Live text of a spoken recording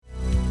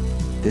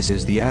This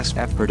is the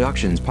SF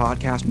Productions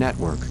Podcast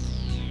Network.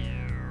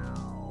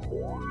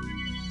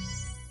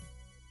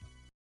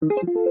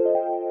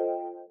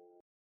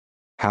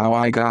 How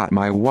I Got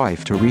My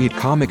Wife to Read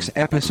Comics,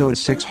 episode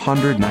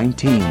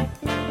 619.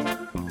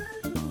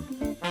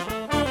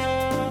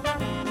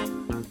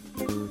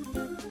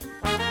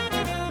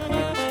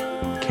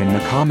 Can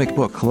the comic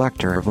book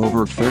collector of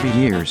over 30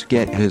 years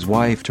get his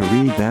wife to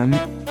read them?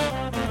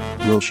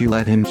 Will she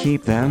let him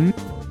keep them?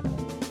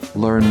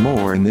 Learn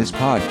more in this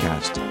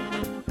podcast.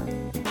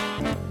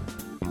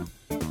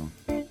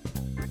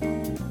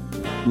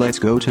 Let's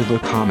go to the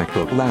comic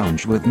book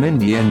lounge with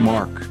Mindy and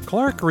Mark.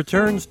 Clark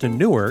returns to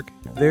Newark.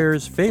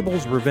 There's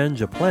Fable's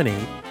Revenge aplenty,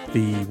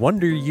 the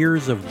Wonder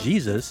Years of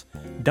Jesus.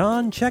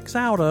 Don checks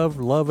out of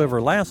Love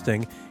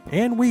Everlasting,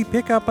 and we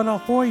pick up an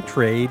Ahoy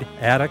trade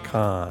at a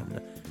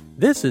con.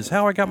 This is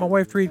How I Got My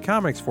Wife to Read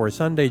Comics for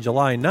Sunday,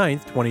 July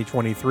 9th,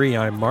 2023.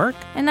 I'm Mark.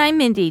 And I'm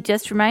Mindy.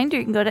 Just a reminder,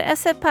 you can go to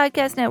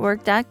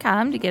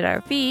sfpodcastnetwork.com to get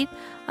our feed,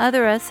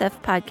 other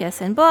SF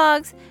podcasts and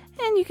blogs,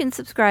 and you can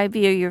subscribe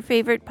via your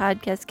favorite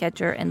podcast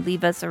catcher and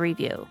leave us a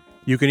review.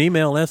 You can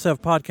email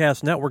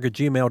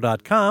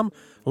sfpodcastnetwork@gmail.com,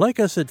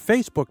 like us at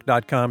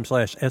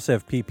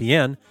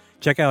facebook.com/sfppn,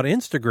 check out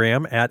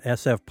Instagram at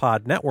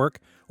sfpodnetwork,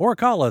 or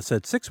call us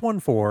at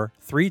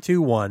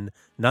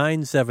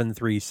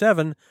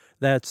 614-321-9737.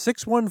 That's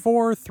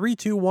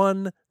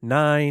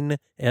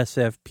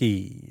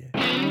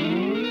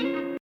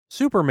 614-321-9SFP.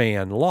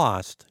 Superman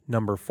Lost,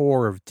 number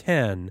 4 of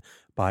 10,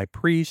 by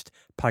Priest,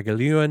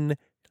 Pagalion,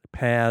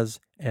 Paz,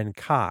 and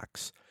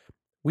Cox.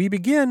 We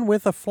begin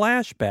with a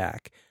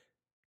flashback.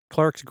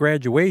 Clark's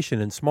graduation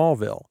in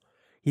Smallville.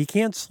 He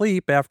can't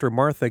sleep after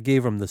Martha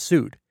gave him the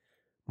suit.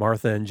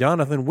 Martha and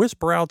Jonathan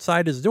whisper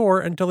outside his door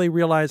until they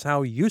realize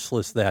how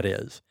useless that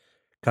is.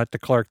 Cut to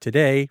Clark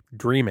today,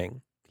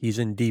 dreaming. He's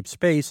in deep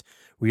space,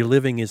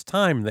 reliving his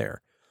time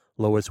there.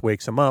 Lois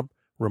wakes him up,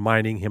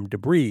 reminding him to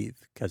breathe,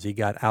 because he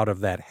got out of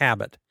that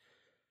habit.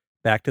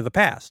 Back to the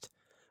past.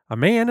 A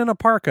man in a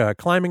parka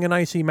climbing an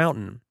icy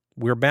mountain.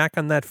 We're back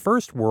on that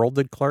first world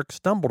that Clark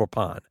stumbled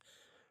upon.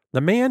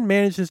 The man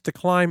manages to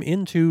climb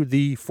into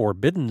the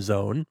Forbidden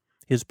Zone.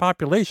 His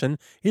population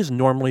is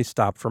normally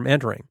stopped from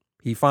entering.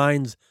 He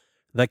finds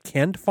the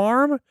Kent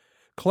farm.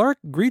 Clark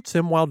greets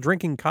him while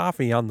drinking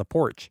coffee on the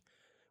porch.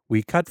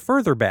 We cut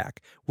further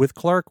back, with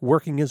Clark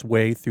working his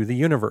way through the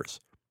universe.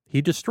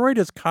 He destroyed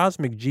his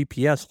cosmic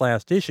GPS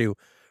last issue,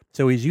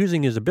 so he's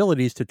using his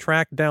abilities to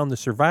track down the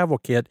survival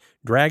kit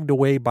dragged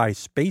away by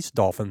space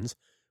dolphins,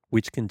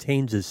 which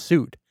contains his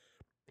suit.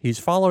 He's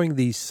following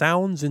these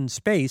sounds in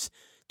space,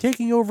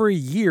 taking over a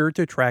year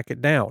to track it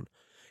down.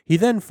 He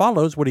then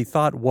follows what he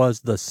thought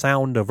was the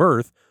sound of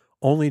Earth,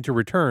 only to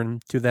return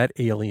to that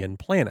alien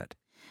planet.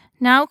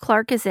 Now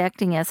Clark is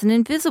acting as an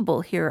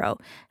invisible hero,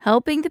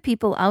 helping the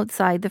people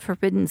outside the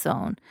Forbidden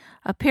Zone.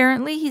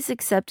 Apparently, he's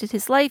accepted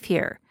his life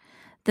here.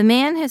 The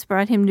man has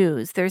brought him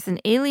news. There's an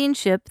alien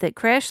ship that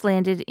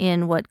crash-landed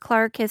in what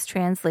Clark has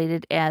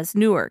translated as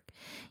Newark.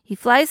 He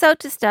flies out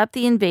to stop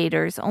the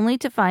invaders, only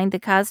to find the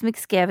cosmic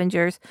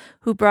scavengers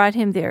who brought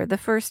him there the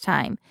first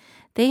time.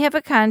 They have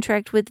a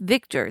contract with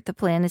Victor, the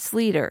planet's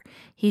leader.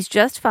 He's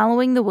just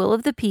following the will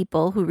of the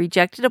people who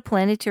rejected a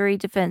planetary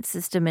defense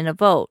system in a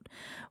vote.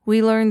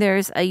 We learn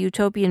there's a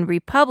utopian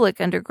republic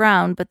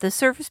underground, but the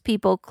surface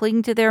people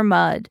cling to their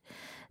mud.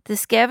 The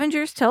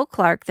scavengers tell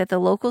Clark that the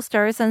local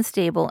star is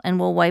unstable and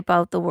will wipe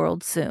out the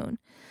world soon.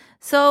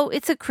 So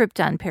it's a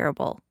Krypton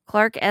parable.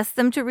 Clark asks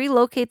them to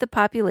relocate the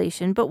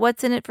population, but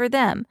what's in it for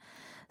them?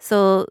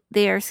 So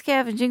they are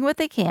scavenging what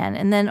they can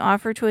and then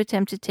offer to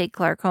attempt to take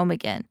Clark home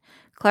again.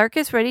 Clark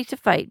is ready to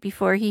fight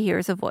before he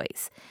hears a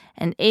voice.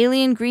 An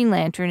alien Green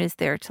Lantern is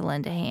there to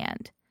lend a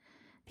hand.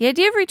 The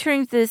idea of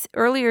returning to this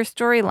earlier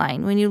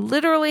storyline, when you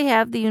literally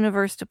have the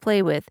universe to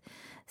play with,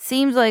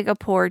 seems like a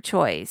poor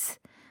choice.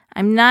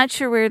 I'm not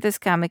sure where this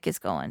comic is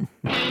going.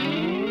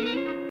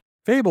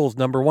 Fables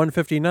number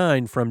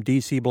 159 from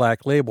DC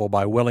Black Label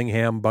by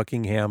Willingham,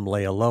 Buckingham,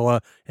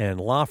 Lealoa,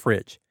 and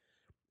Loffridge.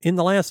 In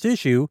the last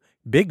issue,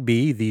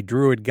 Bigby, the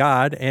Druid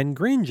God, and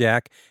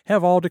Greenjack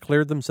have all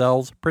declared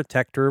themselves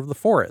protector of the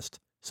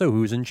forest. So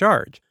who's in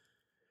charge?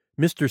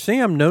 Mr.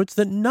 Sam notes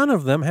that none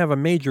of them have a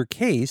major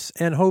case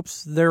and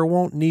hopes there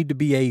won't need to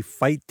be a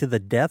fight to the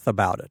death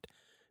about it.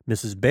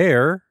 Mrs.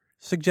 Bear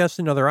suggests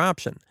another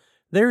option.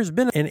 There's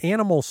been an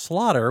animal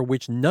slaughter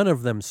which none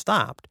of them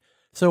stopped,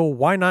 so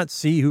why not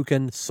see who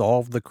can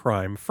solve the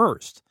crime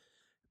first?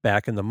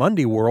 Back in the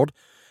Monday world,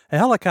 a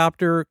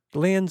helicopter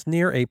lands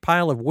near a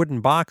pile of wooden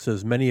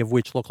boxes, many of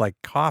which look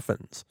like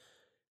coffins.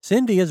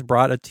 Cindy has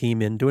brought a team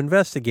in to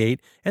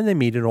investigate, and they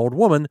meet an old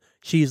woman.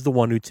 She's the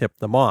one who tipped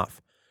them off.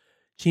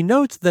 She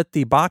notes that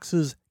the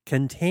boxes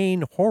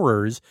contain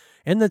horrors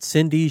and that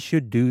Cindy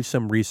should do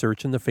some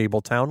research in the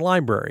Fabletown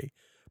library.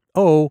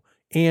 Oh,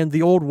 and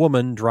the old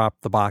woman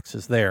dropped the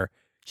boxes there.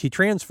 She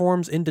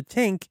transforms into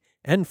Tink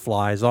and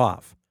flies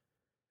off.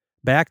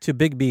 Back to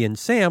Bigby and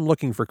Sam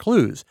looking for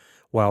clues.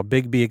 While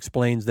Bigby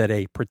explains that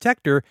a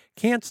protector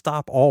can't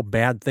stop all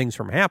bad things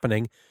from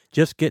happening,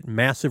 just get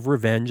massive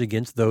revenge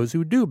against those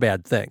who do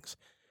bad things.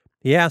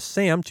 He asks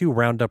Sam to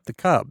round up the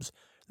cubs.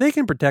 They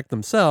can protect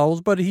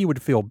themselves, but he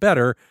would feel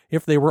better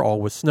if they were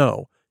all with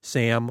Snow.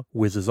 Sam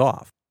whizzes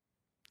off.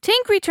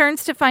 Tink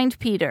returns to find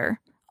Peter,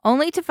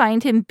 only to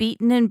find him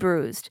beaten and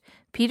bruised.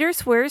 Peter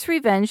swears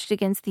revenge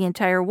against the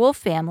entire Wolf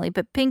family,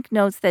 but Pink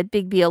notes that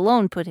Bigby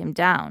alone put him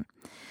down.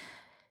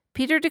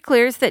 Peter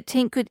declares that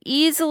Tink could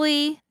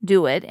easily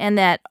do it and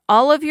that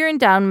all of your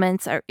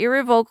endowments are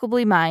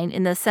irrevocably mine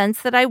in the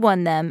sense that I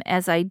won them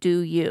as I do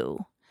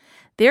you.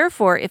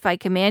 Therefore, if I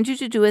command you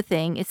to do a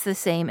thing, it's the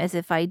same as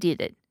if I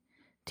did it.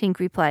 Tink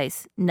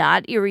replies,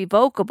 not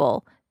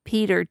irrevocable.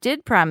 Peter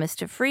did promise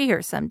to free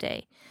her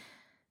someday.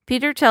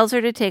 Peter tells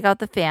her to take out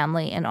the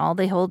family and all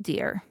they hold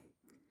dear.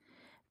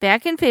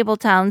 Back in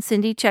Fabletown,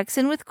 Cindy checks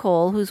in with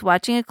Cole, who's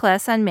watching a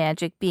class on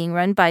magic being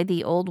run by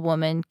the old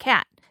woman,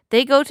 Cat.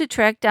 They go to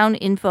track down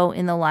info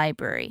in the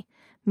library.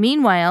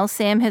 Meanwhile,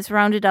 Sam has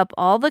rounded up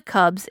all the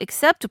cubs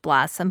except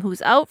Blossom,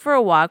 who's out for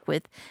a walk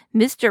with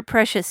Mr.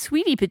 Precious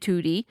Sweetie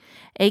Patootie,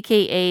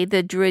 a.k.a.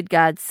 the Druid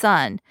God's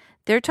son.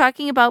 They're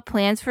talking about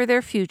plans for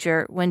their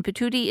future when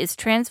Patootie is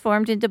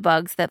transformed into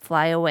bugs that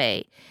fly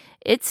away.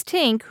 It's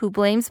Tink who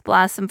blames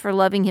Blossom for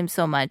loving him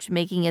so much,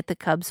 making it the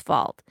cubs'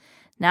 fault.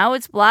 Now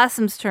it's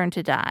Blossom's turn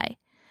to die.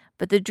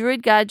 But the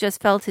Druid God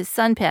just felt his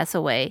son pass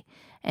away,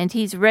 and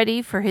he's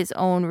ready for his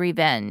own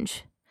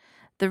revenge.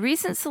 The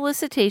recent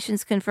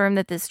solicitations confirm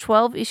that this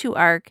 12-issue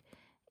arc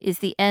is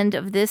the end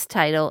of this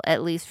title,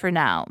 at least for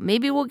now.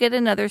 Maybe we'll get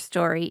another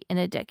story in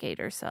a decade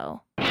or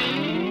so.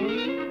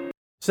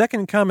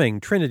 Second Coming,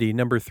 Trinity,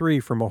 number 3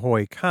 from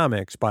Ahoy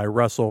Comics by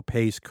Russell,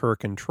 Pace,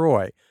 Kirk, and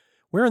Troy.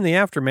 We're in the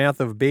aftermath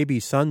of baby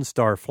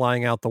Sunstar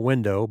flying out the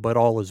window, but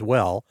all is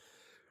well.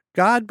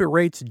 God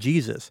berates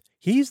Jesus.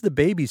 He's the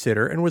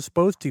babysitter and was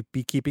supposed to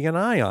be keeping an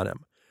eye on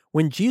him.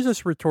 When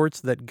Jesus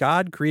retorts that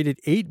God created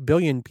 8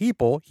 billion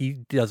people he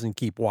doesn't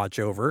keep watch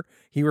over,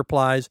 he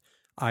replies,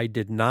 I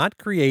did not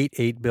create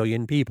 8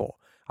 billion people.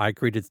 I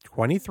created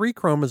 23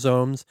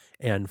 chromosomes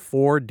and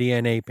 4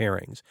 DNA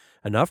pairings,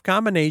 enough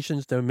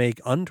combinations to make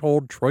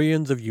untold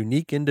trillions of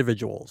unique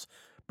individuals.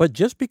 But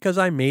just because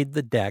I made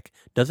the deck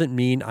doesn't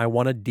mean I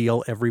want to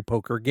deal every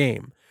poker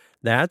game.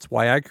 That's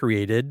why I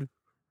created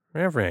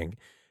everything.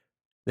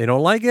 They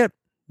don't like it,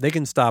 they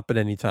can stop at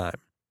any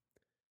time.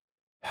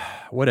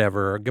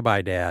 Whatever.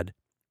 Goodbye, Dad.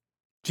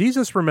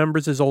 Jesus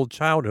remembers his old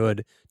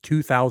childhood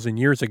 2,000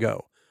 years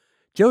ago.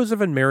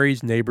 Joseph and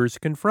Mary's neighbors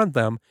confront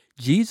them.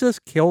 Jesus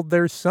killed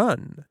their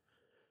son.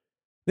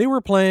 They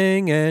were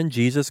playing, and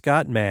Jesus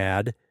got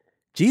mad.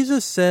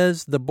 Jesus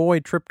says the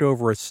boy tripped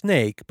over a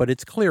snake, but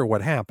it's clear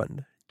what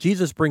happened.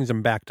 Jesus brings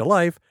him back to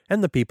life,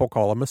 and the people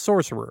call him a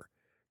sorcerer.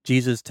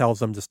 Jesus tells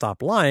them to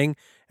stop lying,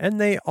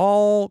 and they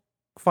all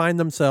find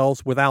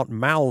themselves without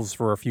mouths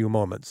for a few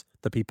moments.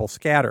 The people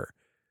scatter.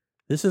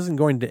 This isn't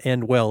going to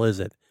end well, is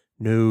it?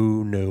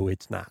 No,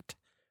 it's not.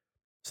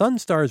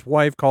 Sunstar's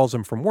wife calls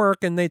him from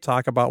work, and they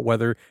talk about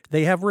whether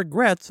they have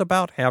regrets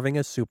about having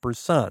a super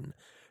son.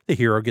 The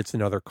hero gets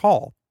another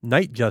call.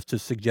 Night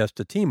Justice suggests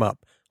a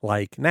team-up,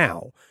 like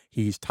now.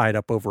 He's tied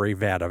up over a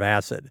vat of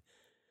acid.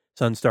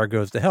 Sunstar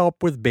goes to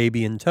help with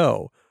baby in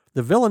tow.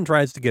 The villain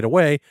tries to get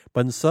away,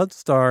 but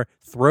Sunstar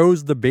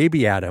throws the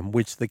baby at him,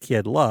 which the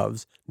kid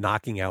loves,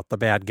 knocking out the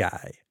bad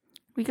guy.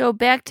 We go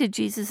back to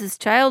Jesus'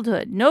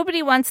 childhood.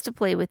 Nobody wants to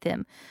play with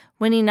him.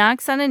 When he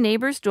knocks on a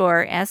neighbor's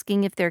door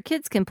asking if their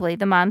kids can play,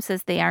 the mom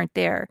says they aren't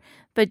there.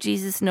 But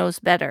Jesus knows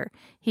better.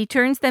 He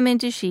turns them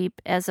into sheep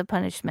as a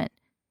punishment.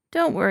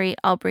 Don't worry,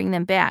 I'll bring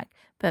them back.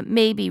 But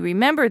maybe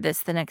remember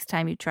this the next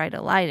time you try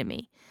to lie to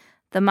me.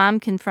 The mom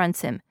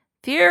confronts him.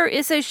 Fear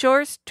is a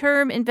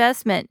short-term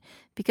investment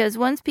because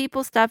once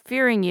people stop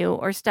fearing you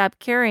or stop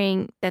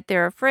caring that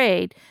they're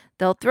afraid,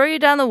 they'll throw you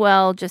down the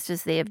well just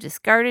as they have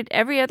discarded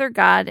every other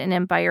god and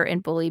empire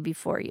and bully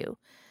before you.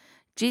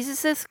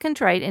 Jesus is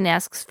contrite and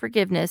asks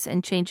forgiveness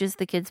and changes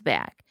the kids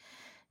back.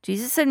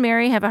 Jesus and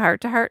Mary have a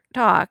heart-to-heart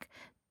talk,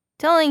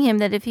 telling him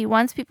that if he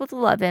wants people to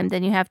love him,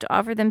 then you have to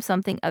offer them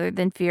something other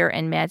than fear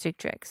and magic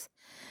tricks.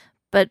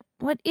 But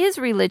what is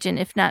religion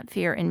if not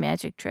fear and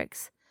magic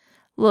tricks?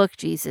 Look,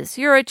 Jesus,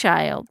 you're a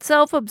child,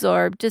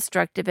 self-absorbed,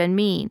 destructive, and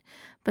mean.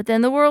 But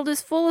then the world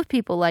is full of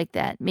people like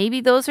that.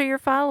 Maybe those are your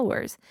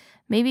followers.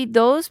 Maybe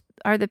those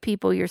are the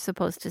people you're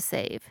supposed to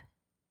save.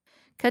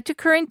 Cut to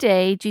current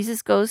day,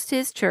 Jesus goes to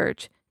his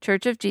church,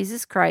 Church of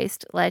Jesus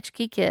Christ,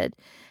 Latchkey Kid,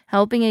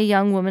 helping a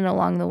young woman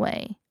along the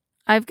way.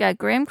 I've got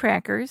graham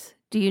crackers.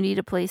 Do you need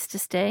a place to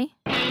stay?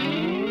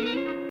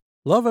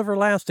 Love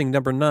Everlasting,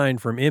 number 9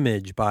 from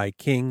Image by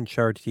King,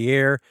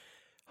 Chartier,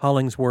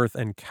 Hollingsworth,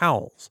 and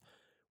Cowles.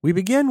 We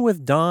begin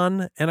with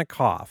Don and a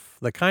cough,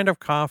 the kind of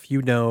cough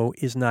you know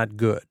is not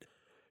good.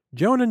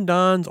 Joan and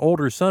Don's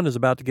older son is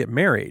about to get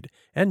married,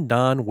 and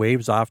Don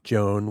waves off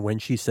Joan when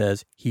she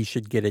says he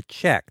should get it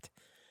checked.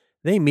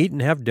 They meet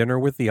and have dinner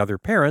with the other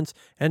parents,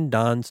 and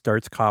Don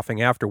starts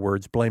coughing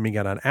afterwards, blaming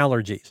it on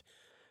allergies.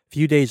 A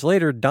few days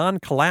later, Don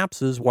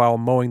collapses while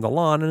mowing the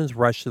lawn and is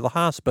rushed to the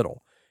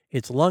hospital.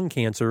 It's lung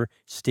cancer,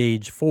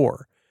 stage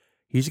 4.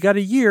 He's got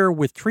a year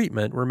with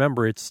treatment.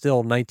 Remember, it's still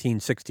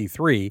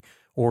 1963,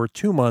 or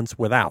 2 months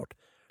without.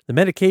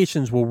 The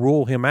medications will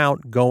rule him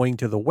out going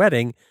to the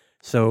wedding,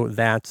 so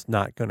that's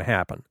not going to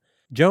happen.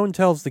 Joan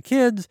tells the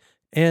kids,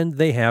 and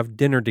they have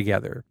dinner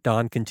together.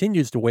 Don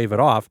continues to wave it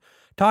off,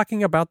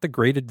 talking about the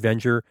great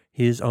adventure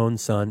his own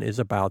son is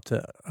about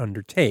to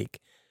undertake.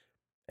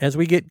 As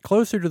we get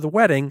closer to the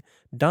wedding,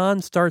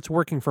 Don starts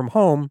working from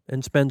home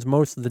and spends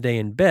most of the day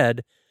in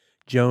bed.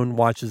 Joan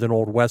watches an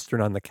old Western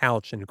on the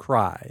couch and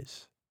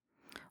cries.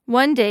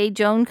 One day,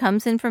 Joan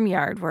comes in from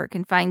yard work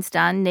and finds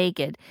Don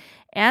naked,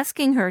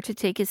 asking her to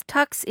take his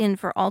tux in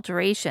for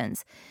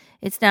alterations.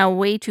 It's now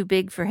way too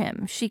big for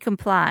him. She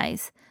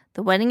complies.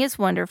 The wedding is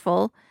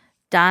wonderful.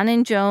 Don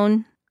and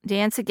Joan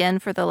dance again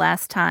for the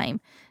last time.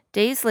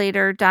 Days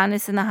later, Don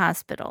is in the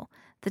hospital.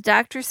 The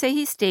doctors say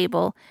he's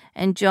stable,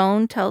 and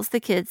Joan tells the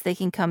kids they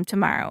can come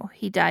tomorrow.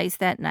 He dies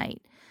that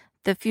night.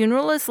 The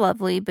funeral is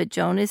lovely, but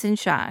Joan is in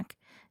shock.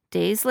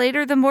 Days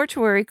later, the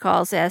mortuary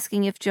calls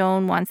asking if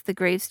Joan wants the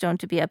gravestone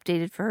to be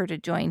updated for her to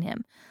join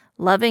him.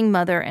 Loving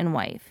mother and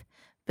wife.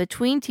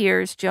 Between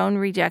tears, Joan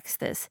rejects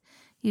this.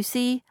 You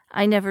see,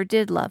 I never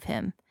did love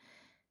him.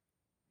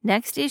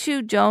 Next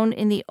issue, Joan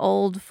in the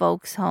old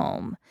folks'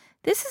 home.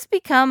 This has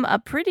become a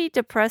pretty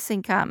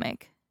depressing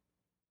comic.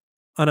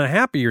 On a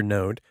happier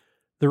note,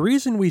 the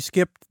reason we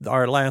skipped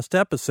our last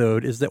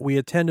episode is that we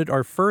attended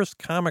our first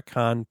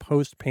Comic-Con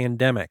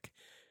post-pandemic.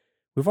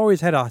 We've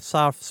always had a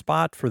soft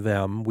spot for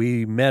them.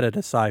 We met at a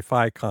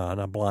sci-fi con,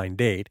 a blind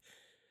date.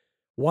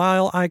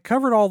 While I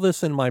covered all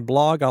this in my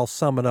blog, I'll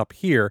sum it up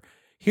here.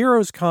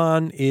 Heroes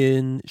Con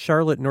in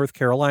Charlotte, North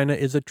Carolina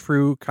is a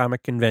true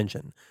comic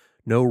convention.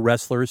 No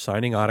wrestlers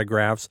signing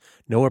autographs,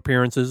 no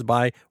appearances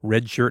by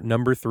Red Shirt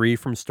number 3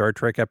 from Star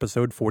Trek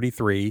episode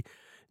 43,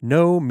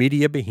 no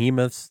media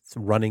behemoths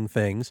running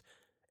things.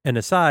 And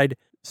aside,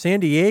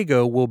 San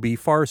Diego will be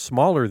far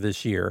smaller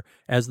this year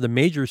as the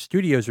major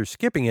studios are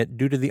skipping it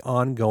due to the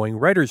ongoing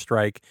writer's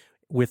strike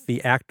with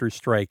the actor's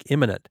strike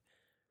imminent.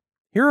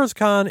 Heroes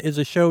Con is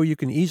a show you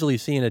can easily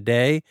see in a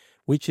day,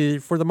 which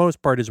is, for the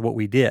most part, is what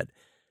we did.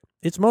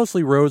 It's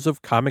mostly rows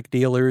of comic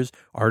dealers,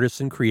 artists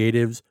and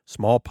creatives,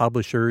 small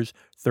publishers,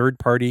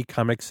 third-party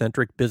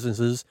comic-centric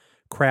businesses,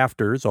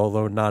 crafters,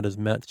 although not as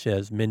much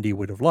as Mindy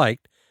would have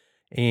liked,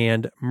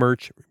 and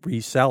merch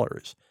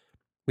resellers.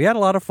 We had a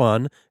lot of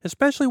fun,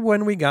 especially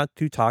when we got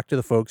to talk to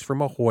the folks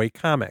from Ahoy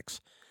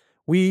Comics.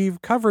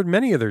 We've covered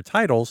many of their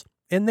titles,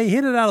 and they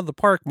hit it out of the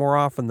park more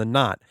often than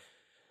not.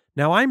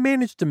 Now, I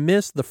managed to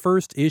miss the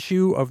first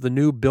issue of the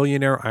new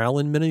Billionaire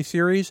Island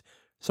miniseries,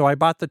 so I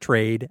bought the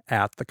trade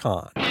at the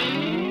con.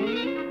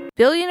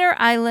 Billionaire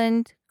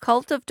Island,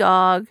 Cult of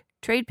Dog,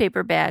 trade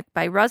paperback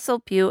by Russell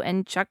Pugh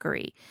and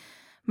Chuckery.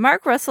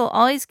 Mark Russell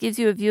always gives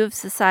you a view of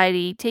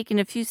society taken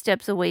a few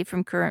steps away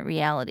from current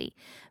reality.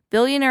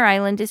 Billionaire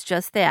Island is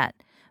just that.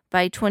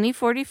 By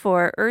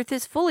 2044, Earth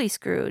is fully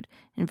screwed.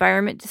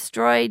 Environment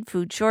destroyed,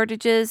 food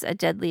shortages, a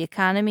deadly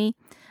economy.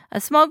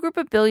 A small group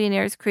of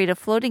billionaires create a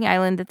floating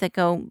island that they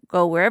go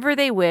wherever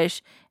they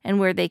wish and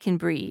where they can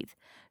breathe.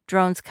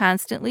 Drones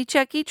constantly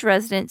check each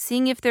resident,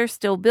 seeing if they're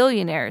still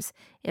billionaires.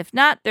 If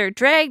not, they're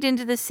dragged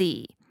into the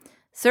sea.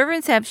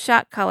 Servants have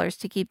shock collars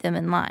to keep them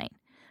in line.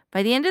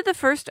 By the end of the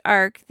first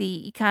arc,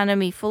 the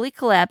economy fully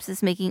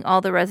collapses, making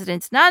all the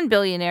residents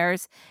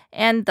non-billionaires,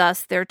 and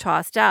thus they're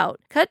tossed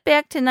out. Cut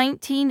back to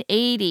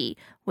 1980,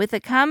 with a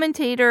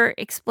commentator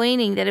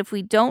explaining that if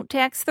we don't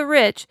tax the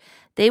rich,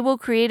 they will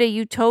create a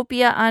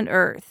utopia on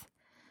Earth.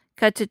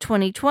 Cut to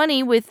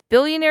 2020, with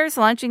billionaires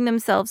launching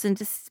themselves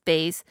into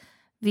space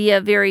via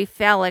very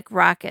phallic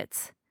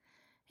rockets.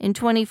 In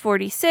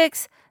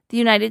 2046, the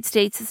United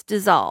States is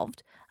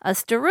dissolved. A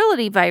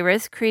sterility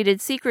virus created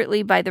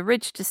secretly by the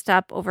rich to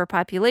stop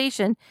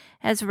overpopulation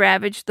has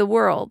ravaged the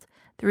world.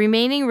 The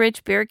remaining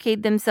rich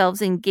barricade themselves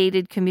in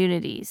gated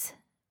communities.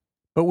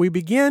 But we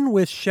begin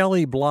with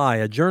Shelley Bly,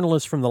 a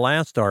journalist from the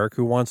last arc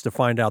who wants to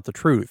find out the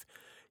truth.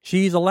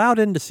 She's allowed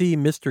in to see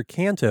Mr.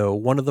 Canto,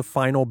 one of the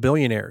final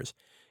billionaires.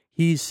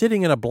 He's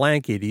sitting in a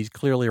blanket. He's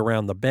clearly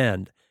around the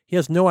bend. He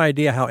has no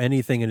idea how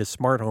anything in his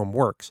smart home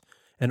works.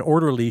 An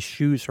orderly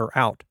shoos her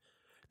out.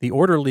 The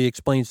orderly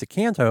explains to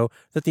Canto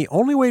that the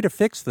only way to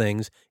fix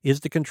things is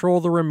to control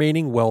the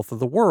remaining wealth of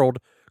the world,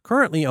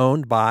 currently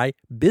owned by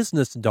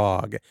Business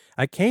Dog,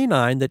 a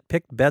canine that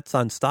picked bets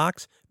on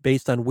stocks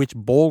based on which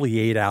bowl he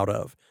ate out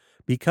of.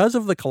 Because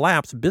of the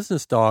collapse,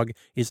 Business Dog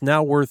is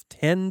now worth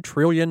 $10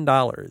 trillion.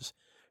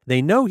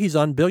 They know he's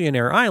on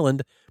Billionaire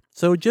Island,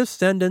 so just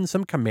send in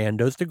some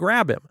commandos to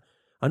grab him.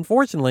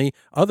 Unfortunately,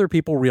 other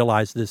people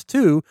realize this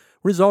too,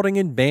 resulting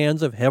in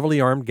bands of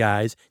heavily armed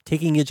guys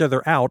taking each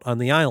other out on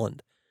the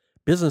island.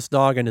 Business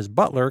Dog and his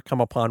butler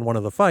come upon one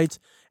of the fights,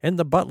 and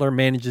the butler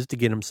manages to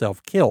get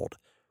himself killed.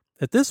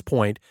 At this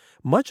point,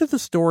 much of the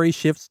story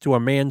shifts to a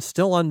man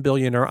still on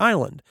Billionaire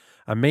Island,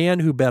 a man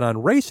who bet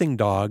on racing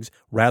dogs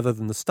rather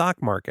than the stock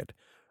market.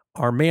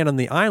 Our man on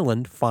the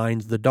island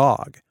finds the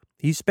dog.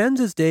 He spends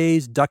his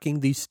days ducking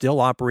these still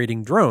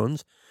operating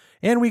drones,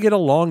 and we get a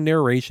long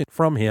narration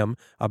from him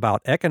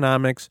about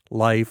economics,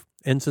 life,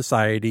 and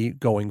society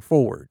going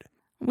forward.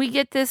 We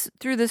get this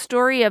through the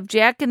story of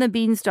Jack and the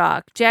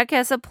Beanstalk. Jack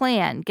has a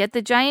plan. Get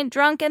the giant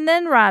drunk and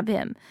then rob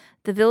him.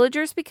 The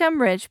villagers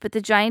become rich, but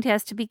the giant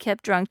has to be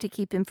kept drunk to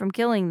keep him from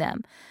killing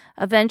them.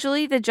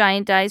 Eventually, the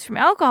giant dies from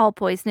alcohol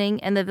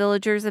poisoning, and the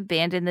villagers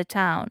abandon the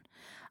town.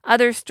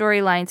 Other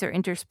storylines are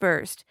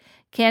interspersed.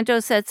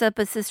 Kanto sets up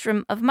a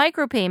system of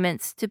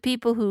micropayments to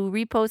people who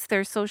repost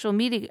their social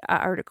media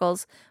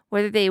articles,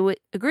 whether they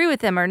agree with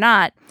them or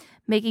not,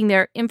 making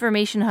their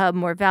information hub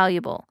more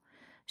valuable.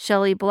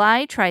 Shelley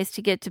Bly tries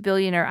to get to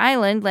Billionaire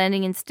Island,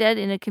 landing instead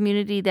in a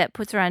community that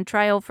puts her on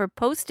trial for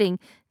posting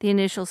the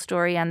initial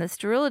story on the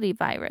sterility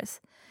virus.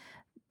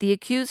 The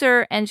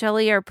accuser and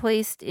Shelley are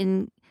placed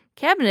in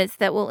cabinets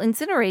that will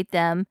incinerate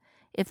them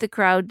if the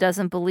crowd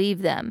doesn't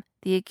believe them.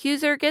 The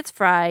accuser gets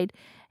fried,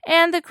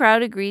 and the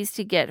crowd agrees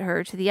to get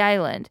her to the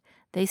island.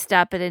 They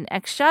stop at an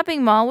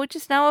ex-shopping mall, which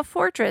is now a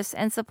fortress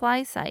and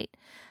supply site.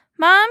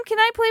 "Mom, can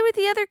I play with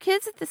the other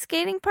kids at the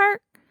skating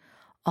park?"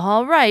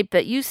 "All right,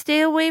 but you stay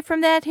away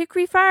from that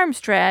Hickory Farms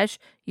trash.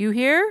 You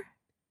hear?"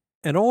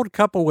 An old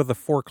couple with a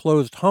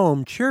foreclosed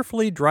home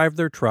cheerfully drive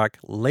their truck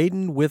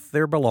laden with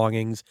their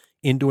belongings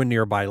into a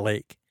nearby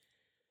lake.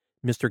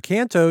 Mr.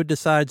 Kanto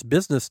decides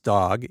Business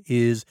Dog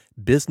is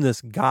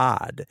Business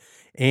God,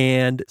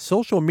 and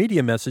social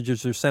media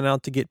messages are sent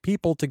out to get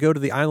people to go to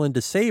the island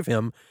to save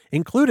him,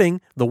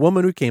 including the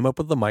woman who came up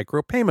with the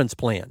micropayments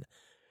plan.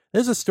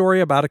 There's a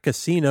story about a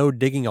casino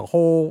digging a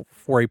hole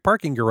for a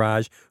parking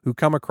garage who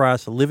come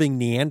across living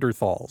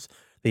Neanderthals.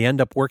 They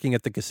end up working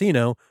at the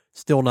casino,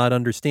 still not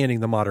understanding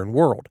the modern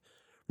world.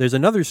 There's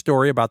another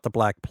story about the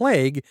Black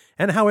Plague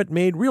and how it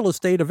made real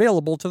estate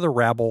available to the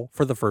rabble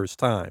for the first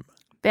time.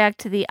 Back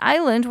to the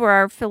island, where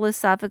our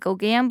philosophical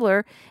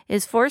gambler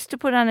is forced to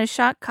put on a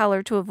shock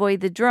collar to avoid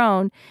the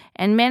drone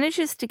and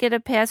manages to get a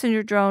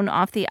passenger drone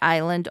off the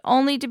island,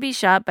 only to be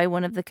shot by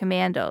one of the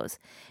commandos.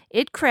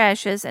 It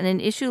crashes, and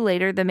an issue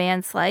later, the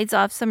man slides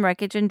off some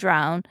wreckage and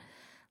drowns,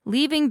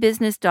 leaving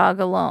Business Dog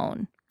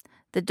alone.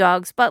 The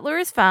dog's butler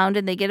is found,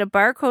 and they get a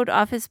barcode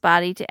off his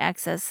body to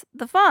access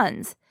the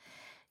funds.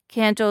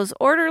 Kanto's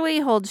orderly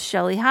holds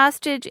Shelley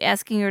hostage,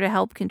 asking her to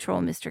help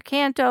control Mr.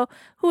 Kanto,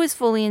 who is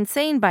fully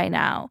insane by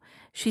now.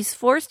 She's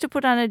forced to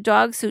put on a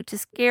dog suit to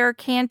scare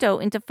Kanto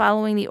into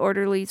following the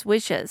orderly's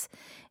wishes.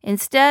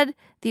 Instead,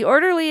 the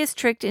orderly is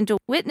tricked into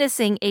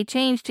witnessing a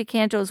change to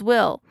Kanto's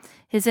will.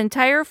 His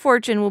entire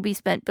fortune will be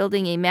spent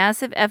building a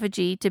massive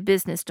effigy to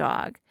Business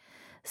Dog.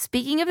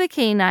 Speaking of the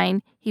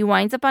canine, he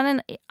winds up on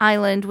an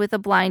island with a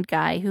blind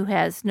guy who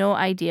has no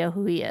idea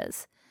who he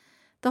is.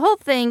 The whole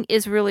thing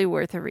is really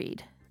worth a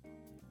read.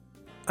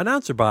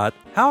 AnnouncerBot,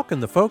 how can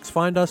the folks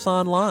find us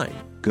online?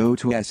 Go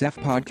to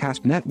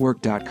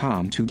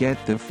sfpodcastnetwork.com to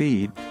get the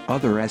feed,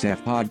 other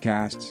SF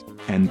podcasts,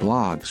 and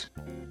blogs.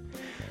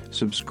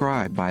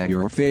 Subscribe via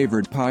your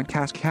favorite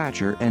podcast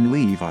catcher and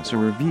leave us a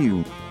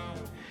review.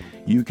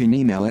 You can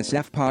email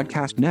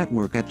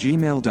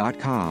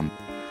sfpodcastnetwork@gmail.com.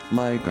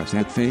 Like us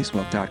at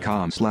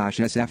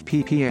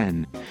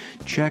facebook.com/sfppn.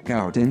 Check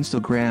out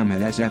Instagram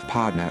at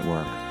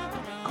sfpodnetwork.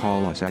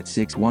 Call us at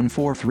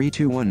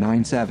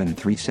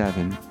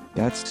 614-321-9737.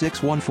 That's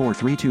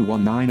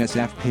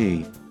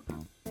 614-321-9SFP.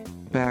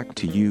 Back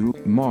to you,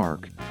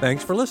 Mark.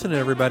 Thanks for listening,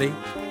 everybody.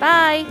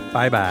 Bye.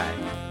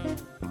 Bye-bye.